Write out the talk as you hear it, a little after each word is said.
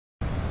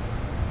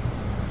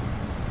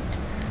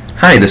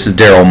Hi, this is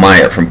Daryl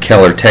Meyer from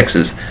Keller,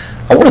 Texas.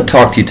 I want to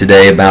talk to you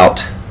today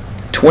about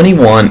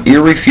 21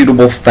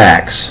 irrefutable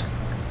facts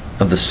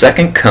of the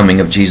second coming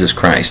of Jesus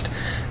Christ.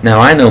 Now,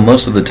 I know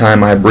most of the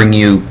time I bring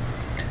you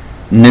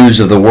news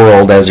of the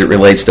world as it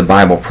relates to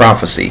Bible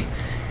prophecy,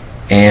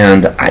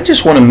 and I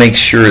just want to make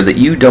sure that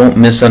you don't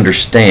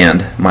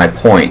misunderstand my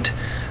point.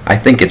 I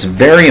think it's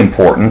very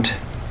important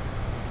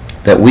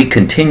that we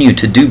continue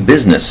to do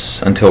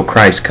business until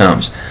Christ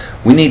comes.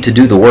 We need to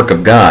do the work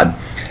of God.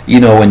 You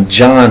know, in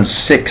John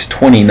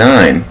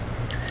 6:29,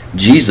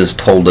 Jesus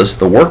told us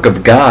the work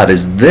of God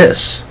is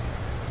this,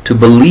 to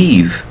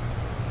believe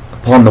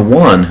upon the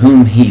one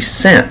whom He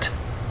sent,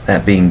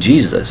 that being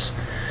Jesus.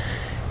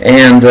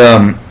 And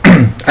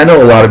I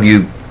know a lot of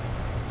you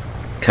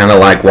kind of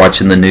like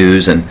watching the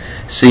news and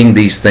seeing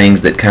these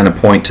things that kind of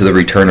point to the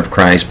return of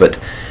Christ, but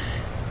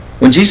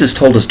when Jesus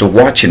told us to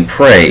watch and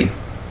pray,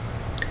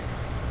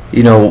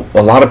 you know,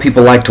 a lot of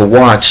people like to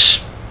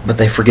watch, but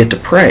they forget to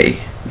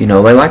pray. You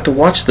know, they like to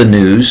watch the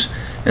news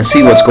and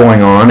see what's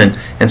going on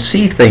and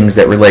see things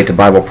that relate to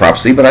Bible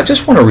prophecy, but I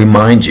just want to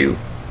remind you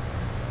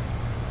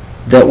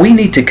that we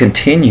need to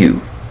continue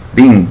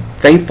being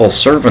faithful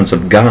servants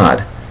of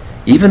God,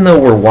 even though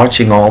we're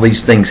watching all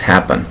these things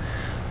happen.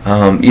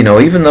 You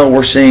know, even though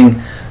we're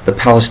seeing the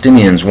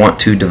Palestinians want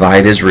to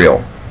divide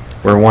Israel,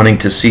 we're wanting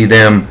to see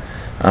them,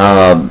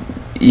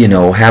 you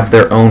know, have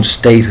their own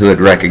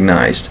statehood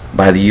recognized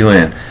by the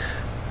UN.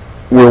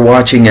 We're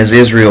watching as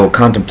Israel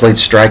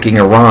contemplates striking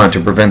Iran to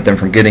prevent them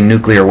from getting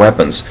nuclear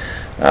weapons.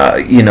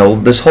 You know,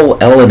 this whole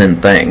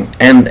Elenin thing.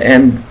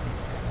 And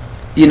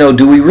you know,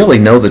 do we really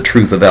know the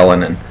truth of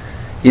Elenin?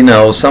 You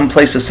know, some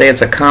places say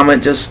it's a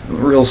comet, just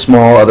real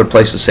small. Other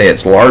places say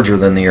it's larger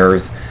than the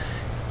Earth,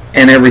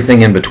 and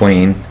everything in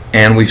between.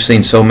 And we've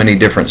seen so many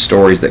different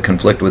stories that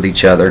conflict with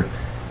each other.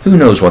 Who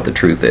knows what the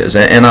truth is?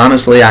 And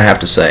honestly, I have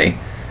to say,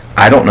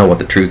 I don't know what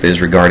the truth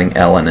is regarding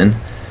Elenin.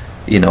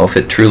 You know, if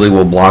it truly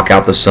will block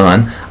out the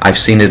sun. I've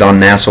seen it on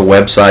NASA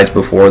websites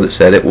before that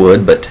said it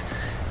would, but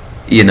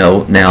you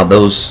know, now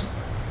those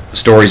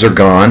stories are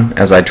gone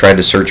as I tried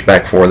to search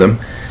back for them.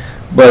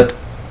 But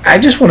I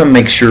just want to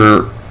make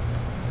sure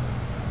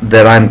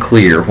that I'm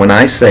clear when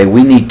I say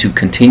we need to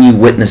continue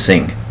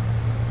witnessing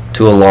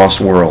to a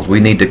lost world.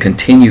 We need to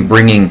continue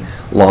bringing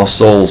lost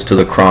souls to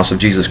the cross of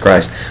Jesus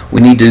Christ.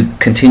 We need to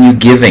continue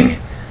giving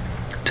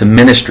to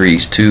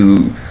ministries,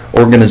 to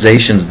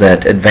organizations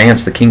that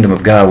advance the kingdom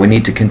of God. We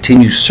need to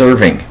continue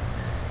serving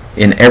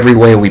in every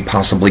way we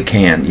possibly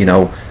can. You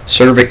know,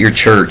 serve at your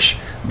church,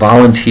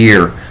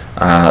 volunteer,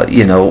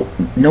 you know,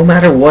 no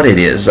matter what it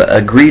is,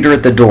 a greeter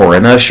at the door,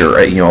 an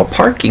usher, you know, a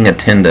parking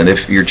attendant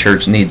if your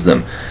church needs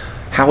them.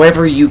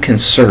 However you can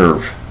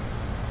serve.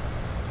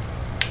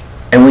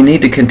 And we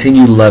need to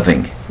continue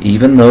loving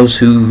even those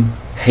who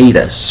hate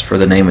us for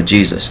the name of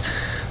Jesus.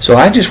 So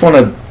I just want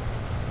to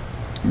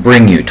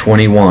bring you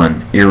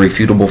 21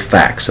 irrefutable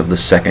facts of the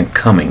second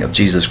coming of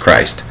Jesus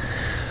Christ.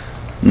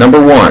 Number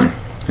 1,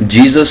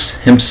 Jesus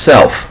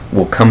Himself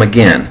will come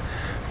again.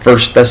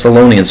 1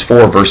 Thessalonians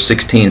 4 verse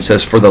 16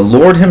 says, "For the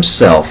Lord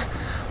Himself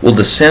will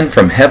descend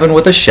from heaven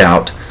with a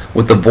shout,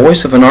 with the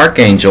voice of an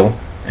archangel,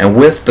 and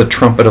with the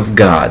trumpet of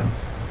God."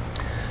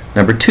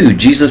 Number 2,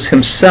 Jesus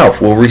Himself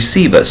will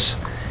receive us.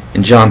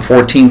 In John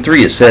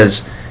 14:3 it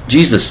says,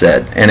 Jesus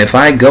said, "And if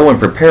I go and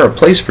prepare a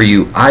place for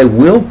you, I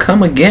will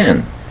come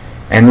again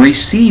and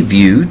receive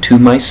you to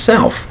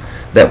myself,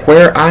 that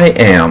where I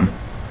am,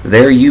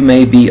 there you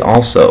may be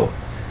also."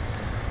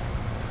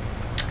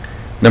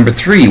 Number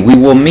 3, we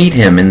will meet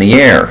Him in the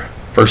air.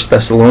 1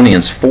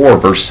 Thessalonians 4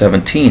 verse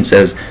 17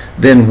 says,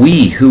 "Then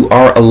we who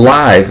are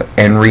alive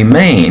and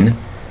remain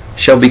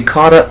shall be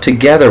caught up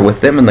together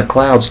with them in the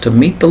clouds to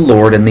meet the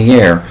Lord in the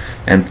air,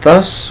 and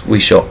thus we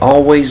shall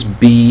always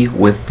be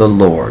with the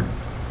Lord."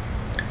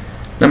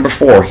 Number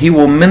 4, He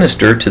will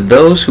minister to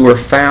those who are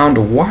found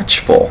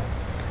watchful.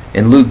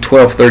 In Luke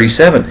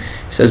 12:37 it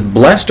says,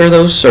 "Blessed are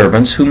those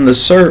servants whom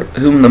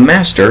the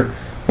master,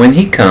 when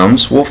he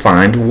comes, will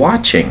find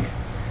watching.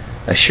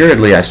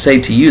 Assuredly I say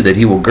to you that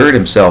he will gird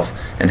himself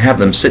and have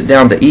them sit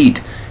down to eat,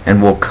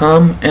 and will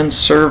come and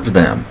serve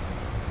them."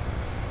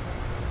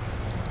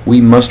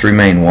 We must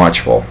remain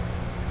watchful.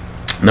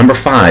 Number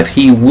 5,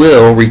 He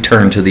will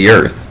return to the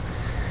earth.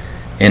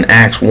 In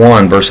Acts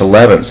 1 verse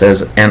 11 it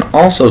says, "And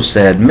also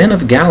said, Men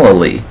of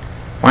Galilee,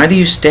 why do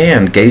you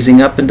stand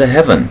gazing up into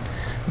heaven?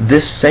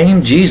 This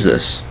same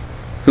Jesus,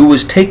 who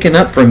was taken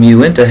up from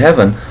you into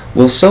heaven,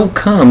 will so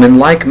come in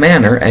like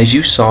manner as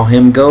you saw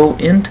Him go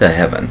into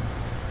heaven."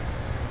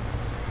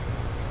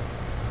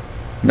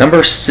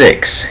 Number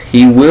 6,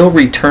 He will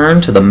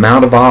return to the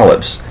Mount of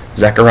Olives.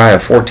 Zechariah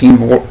 14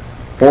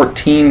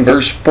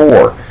 verse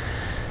 4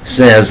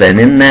 says, "And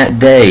in that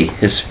day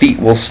His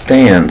feet will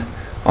stand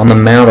on the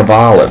Mount of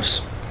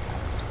Olives,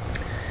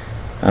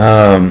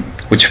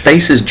 which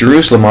faces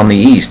Jerusalem on the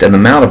east, and the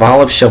Mount of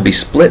Olives shall be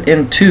split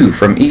in two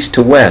from east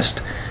to west,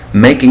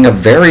 making a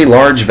very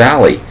large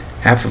valley.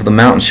 Half of the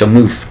mountain shall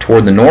move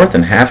toward the north,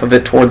 and half of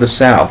it toward the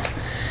south."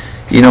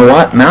 You know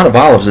what? Mount of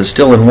Olives is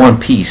still in one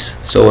piece.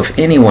 So if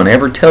anyone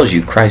ever tells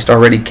you Christ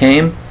already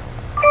came,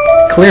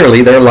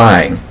 clearly they're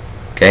lying.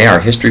 Okay, our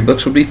history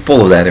books would be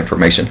full of that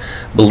information.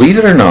 Believe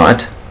it or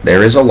not,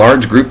 there is a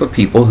large group of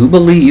people who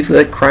believe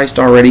that Christ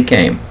already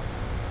came.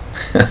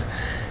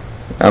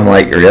 I'm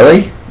like,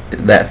 really?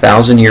 That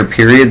 1,000-year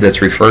period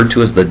that's referred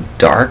to as the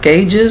Dark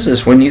Ages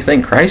is when you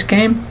think Christ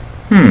came?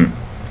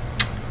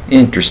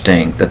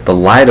 Interesting that the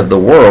light of the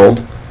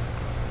world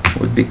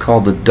would be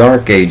called the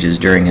Dark Ages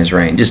during his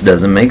reign. Just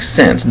doesn't make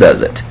sense,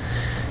 does it?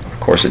 Of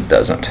course it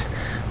doesn't.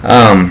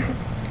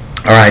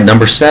 All right,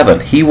 number 7.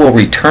 He will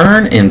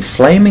return in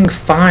flaming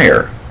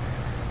fire.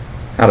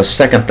 Out of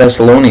 2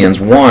 Thessalonians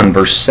 1,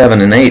 verse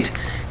 7 and 8.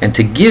 And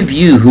to give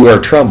you who are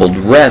troubled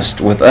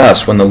rest with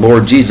us when the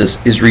Lord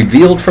Jesus is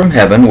revealed from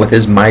heaven with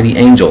his mighty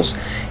angels,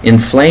 in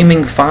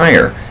flaming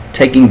fire,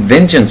 taking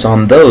vengeance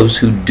on those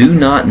who do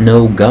not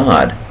know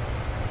God,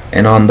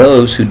 and on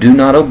those who do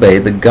not obey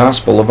the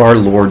gospel of our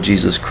Lord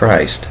Jesus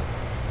Christ.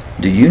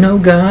 Do you know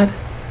God?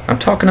 I'm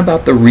talking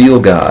about the real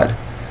God,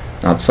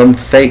 not some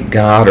fake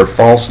God or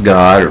false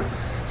God or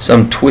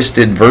some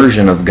twisted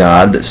version of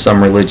God that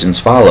some religions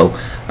follow.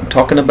 I'm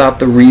talking about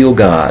the real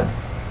God,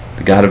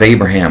 the God of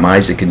Abraham,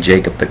 Isaac, and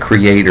Jacob, the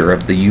creator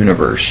of the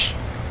universe,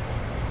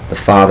 the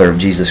Father of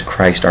Jesus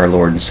Christ, our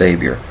Lord and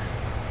Savior,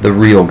 the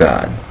real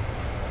God.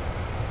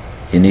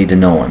 You need to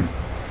know him.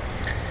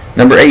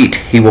 Number 8,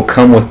 he will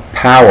come with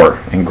power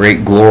and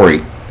great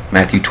glory.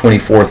 Matthew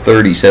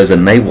 24:30 says,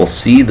 and they will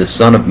see the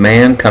Son of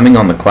Man coming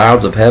on the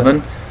clouds of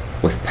heaven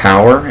with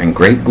power and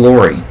great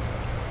glory.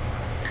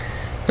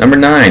 Number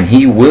 9,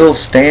 he will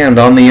stand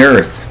on the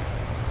earth.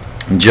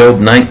 Job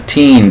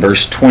 19,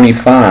 verse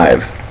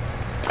 25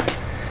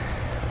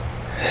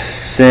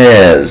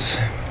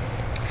 says,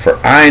 for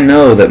I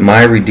know that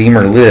my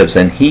Redeemer lives,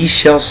 and he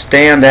shall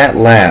stand at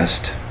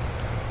last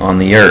on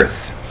the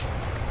earth.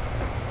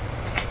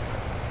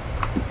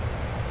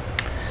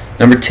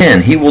 Number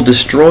 10, he will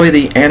destroy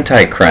the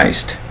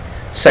Antichrist.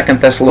 2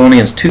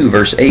 Thessalonians 2,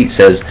 verse 8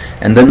 says,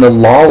 and then the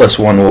lawless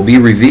one will be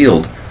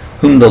revealed,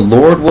 whom the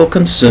Lord will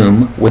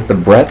consume with the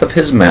breath of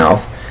his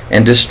mouth,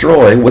 and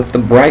destroy with the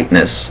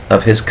brightness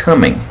of his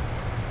coming.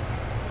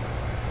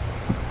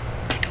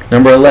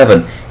 Number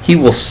 11, he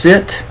will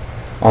sit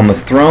on the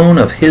throne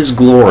of his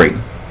glory.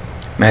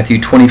 Matthew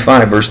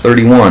 25, verse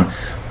 31,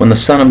 when the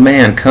Son of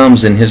Man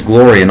comes in his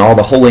glory and all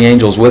the holy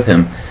angels with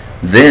him,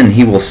 then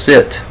he will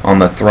sit on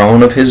the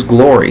throne of his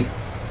glory.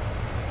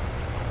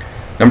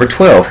 Number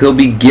 12, he'll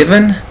be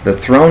given the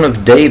throne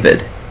of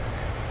David.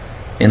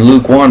 In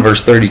Luke 1,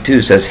 verse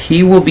 32 says,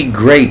 he will be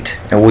great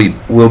and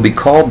will be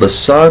called the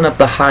Son of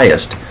the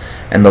Highest,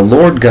 and the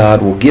Lord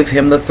God will give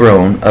him the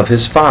throne of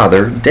his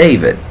father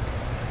David.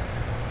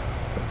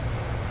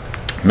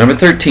 Number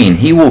 13,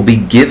 he will be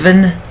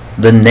given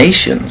the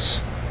nations.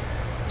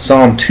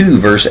 Psalm 2,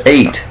 verse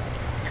 8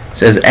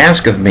 says,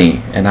 ask of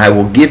me, and I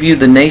will give you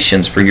the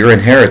nations for your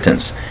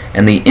inheritance,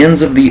 and the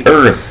ends of the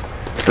earth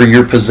for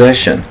your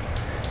possession.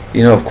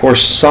 You know, of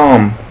course,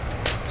 Psalm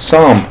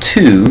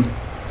 2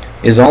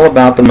 is all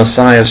about the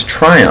Messiah's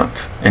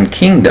triumph and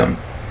kingdom.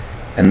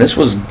 And this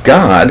was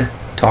God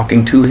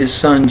talking to his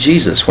son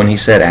Jesus when he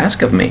said,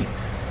 ask of me,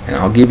 and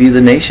I'll give you the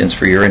nations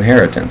for your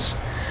inheritance.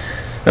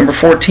 Number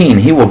 14,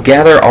 he will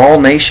gather all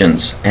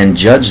nations and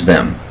judge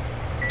them.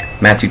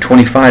 Matthew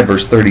 25,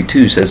 verse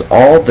 32 says,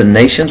 all the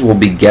nations will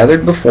be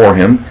gathered before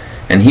him,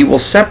 and he will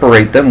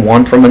separate them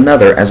one from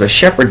another, as a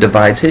shepherd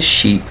divides his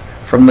sheep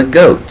from the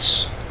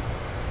goats.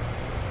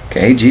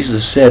 Okay,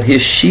 Jesus said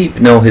his sheep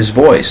know his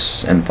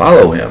voice and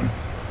follow him.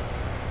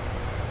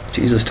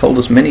 Jesus told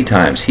us many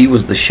times he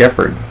was the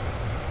shepherd.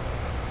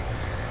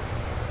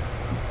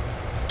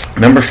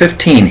 Number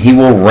 15, he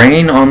will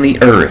reign on the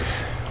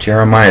earth.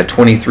 Jeremiah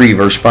 23,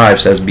 verse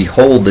 5 says,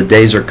 behold, the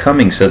days are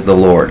coming, says the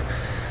Lord,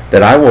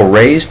 that I will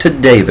raise to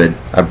David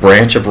a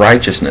branch of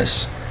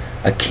righteousness.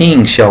 A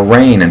king shall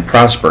reign and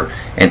prosper,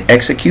 and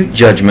execute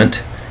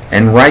judgment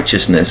and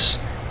righteousness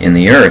in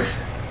the earth.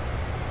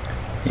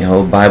 You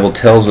know, the Bible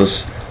tells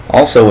us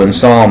also in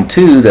Psalm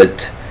 2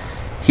 that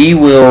he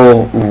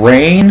will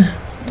reign.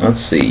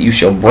 Let's see, you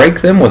shall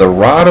break them with a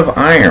rod of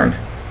iron.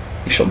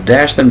 You shall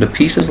dash them to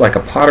pieces like a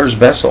potter's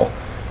vessel,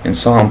 in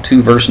Psalm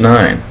 2, verse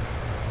 9.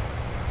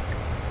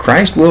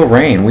 Christ will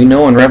reign. We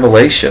know in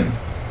Revelation,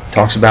 it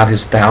talks about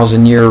his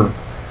 1,000-year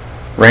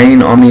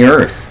reign on the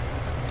earth.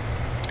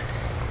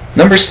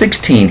 Number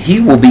 16,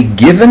 he will be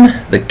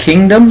given the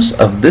kingdoms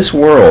of this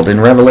world. In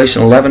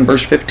Revelation 11,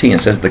 verse 15, it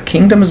says, the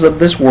kingdoms of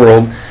this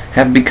world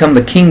have become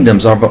the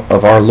kingdoms of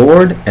our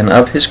Lord and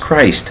of his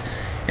Christ,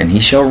 and he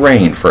shall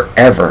reign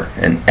forever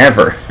and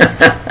ever.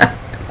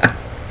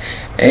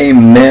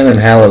 Amen and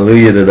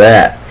hallelujah to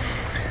that.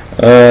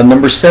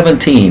 Number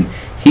 17,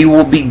 he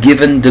will be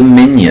given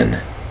dominion.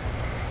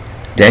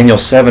 Daniel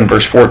 7,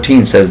 verse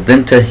 14 says,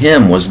 then to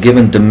him was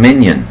given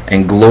dominion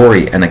and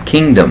glory and a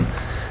kingdom,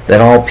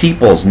 that all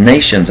peoples,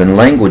 nations, and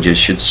languages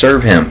should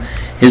serve him.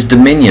 His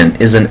dominion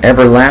is an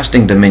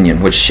everlasting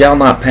dominion, which shall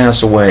not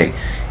pass away,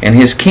 and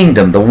his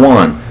kingdom the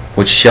one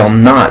which shall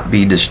not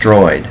be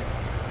destroyed.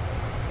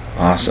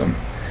 Awesome.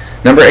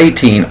 Number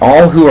 18,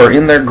 all who are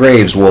in their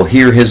graves will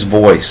hear his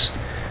voice.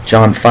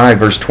 John 5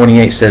 verse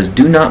 28 says,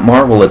 "Do not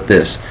marvel at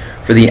this,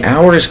 for the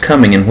hour is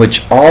coming in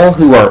which all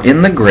who are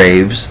in the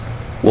graves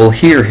will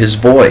hear his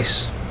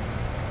voice."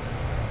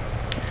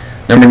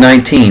 Number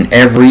 19,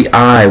 every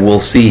eye will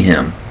see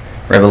him.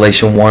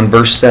 Revelation 1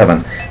 verse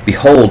 7,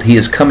 "Behold, he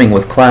is coming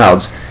with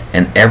clouds,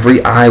 and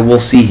every eye will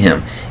see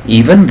him,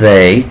 even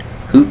they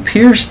who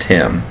pierced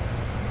him."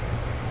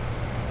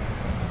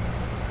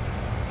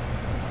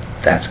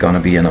 That's going to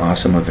be an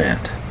awesome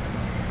event.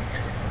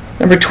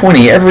 Number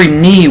 20, every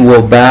knee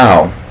will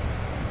bow.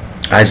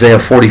 Isaiah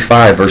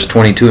 45 verse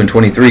 22 and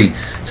 23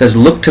 says,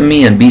 "Look to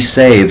me and be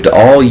saved,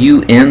 all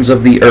you ends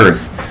of the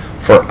earth,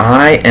 for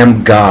I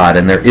am God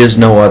and there is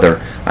no other.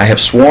 I have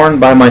sworn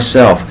by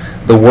myself,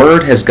 the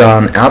word has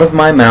gone out of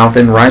my mouth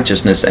in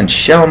righteousness and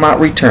shall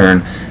not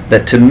return,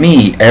 that to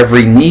me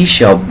every knee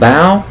shall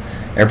bow,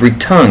 every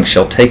tongue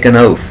shall take an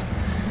oath."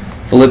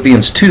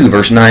 Philippians 2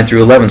 verse 9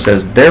 through 11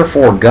 says,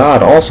 "Therefore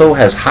God also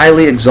has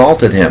highly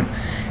exalted him,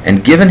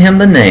 and given him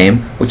the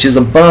name which is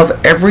above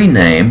every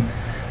name,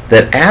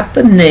 that at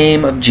the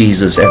name of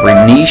Jesus every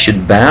knee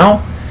should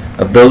bow,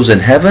 of those in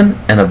heaven,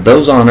 and of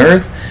those on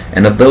earth,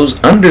 and of those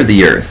under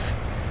the earth,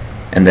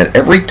 and that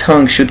every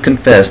tongue should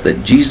confess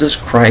that Jesus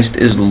Christ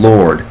is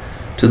Lord,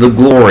 to the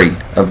glory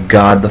of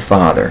God the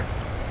Father."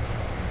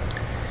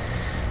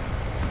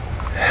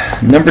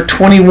 Number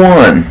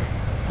 21,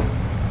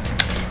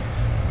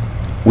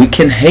 we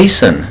can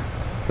hasten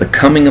the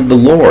coming of the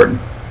Lord.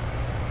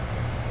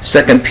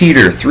 2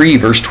 Peter 3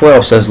 verse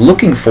 12 says,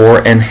 "Looking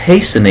for and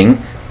hastening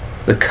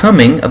the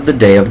coming of the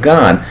day of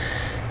God."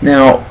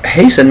 Now,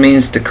 hasten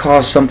means to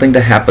cause something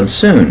to happen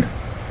soon.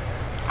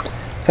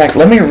 In fact,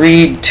 let me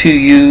read to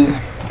you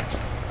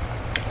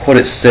what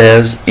it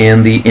says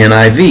in the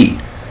NIV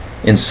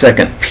in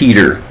 2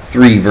 Peter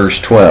 3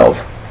 verse 12.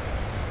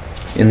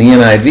 In the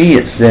NIV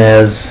it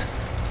says,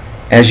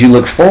 "As you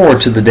look forward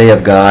to the day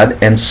of God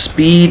and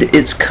speed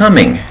its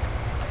coming."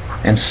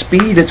 And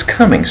speed its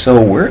coming.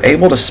 So we're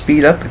able to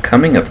speed up the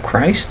coming of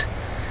Christ?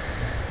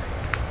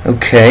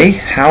 Okay,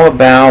 how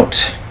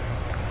about,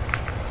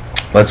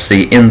 let's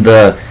see, in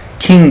the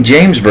King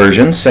James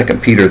Version,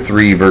 2 Peter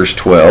 3 verse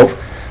 12,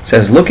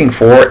 says, "Looking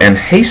for and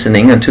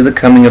hastening unto the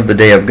coming of the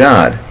day of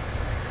God."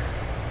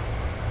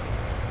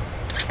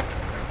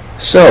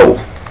 So,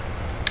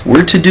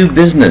 we're to do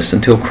business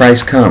until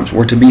Christ comes.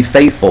 We're to be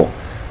faithful.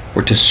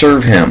 We're to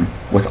serve him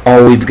with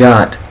all we've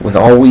got, with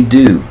all we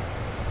do.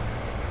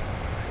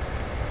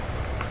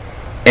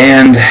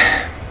 And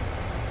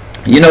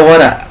you know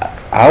what? I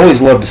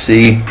always love to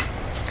see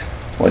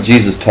what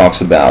Jesus talks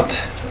about.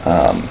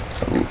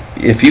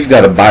 If you've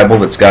got a Bible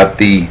that's got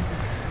the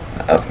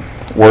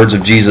words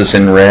of Jesus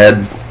in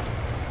red,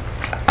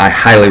 I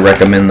highly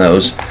recommend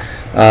those.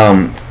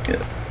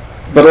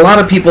 But a lot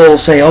of people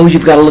say, "Oh,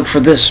 you've got to look for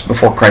this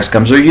before Christ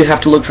comes," or "You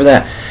have to look for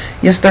that."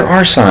 Yes, there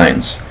are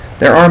signs.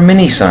 There are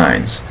many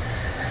signs.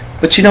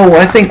 But you know,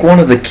 I think one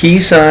of the key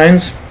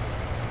signs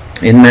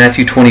in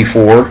Matthew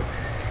 24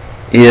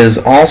 is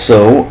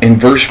also in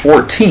verse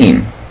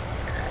 14.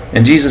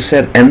 And Jesus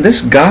said, "And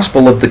this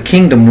gospel of the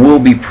kingdom will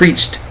be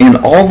preached in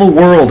all the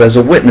world as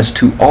a witness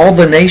to all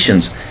the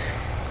nations,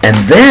 and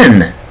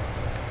then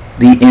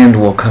the end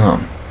will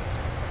come."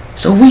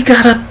 So we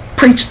gotta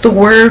preach the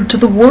word to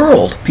the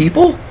world,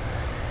 people.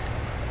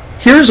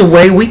 Here's a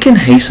way we can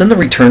hasten the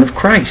return of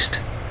Christ.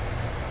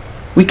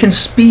 We can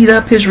speed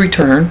up his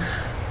return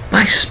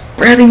by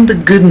spreading the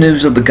good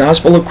news of the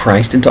gospel of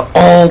Christ into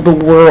all the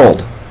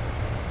world.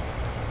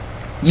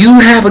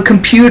 You have a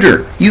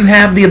computer. You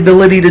have the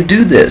ability to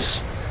do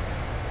this.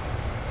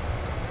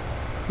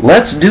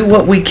 Let's do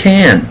what we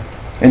can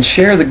and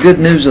share the good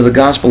news of the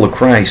gospel of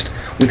Christ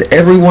with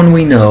everyone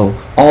we know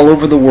all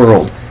over the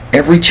world,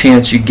 every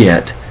chance you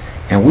get,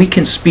 and we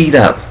can speed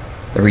up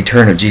the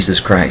return of Jesus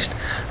Christ.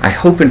 I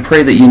hope and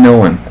pray that you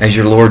know him as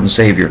your Lord and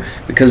Savior,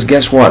 because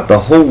guess what?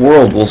 The whole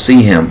world will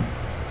see him.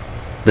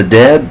 The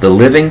dead, the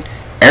living,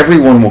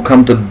 everyone will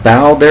come to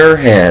bow their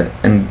head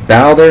and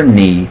bow their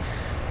knee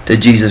to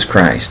Jesus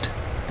Christ,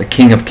 the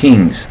King of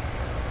Kings,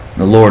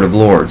 the Lord of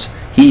Lords.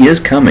 He is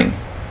coming.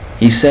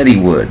 He said he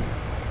would.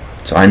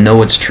 So I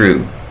know it's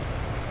true.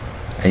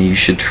 And you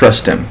should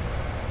trust him.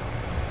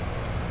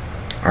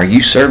 Are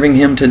you serving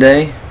him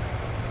today?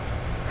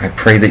 I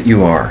pray that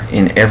you are,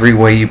 in every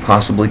way you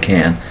possibly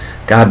can.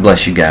 God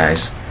bless you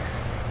guys.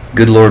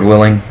 Good Lord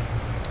willing,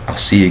 I'll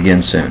see you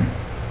again soon.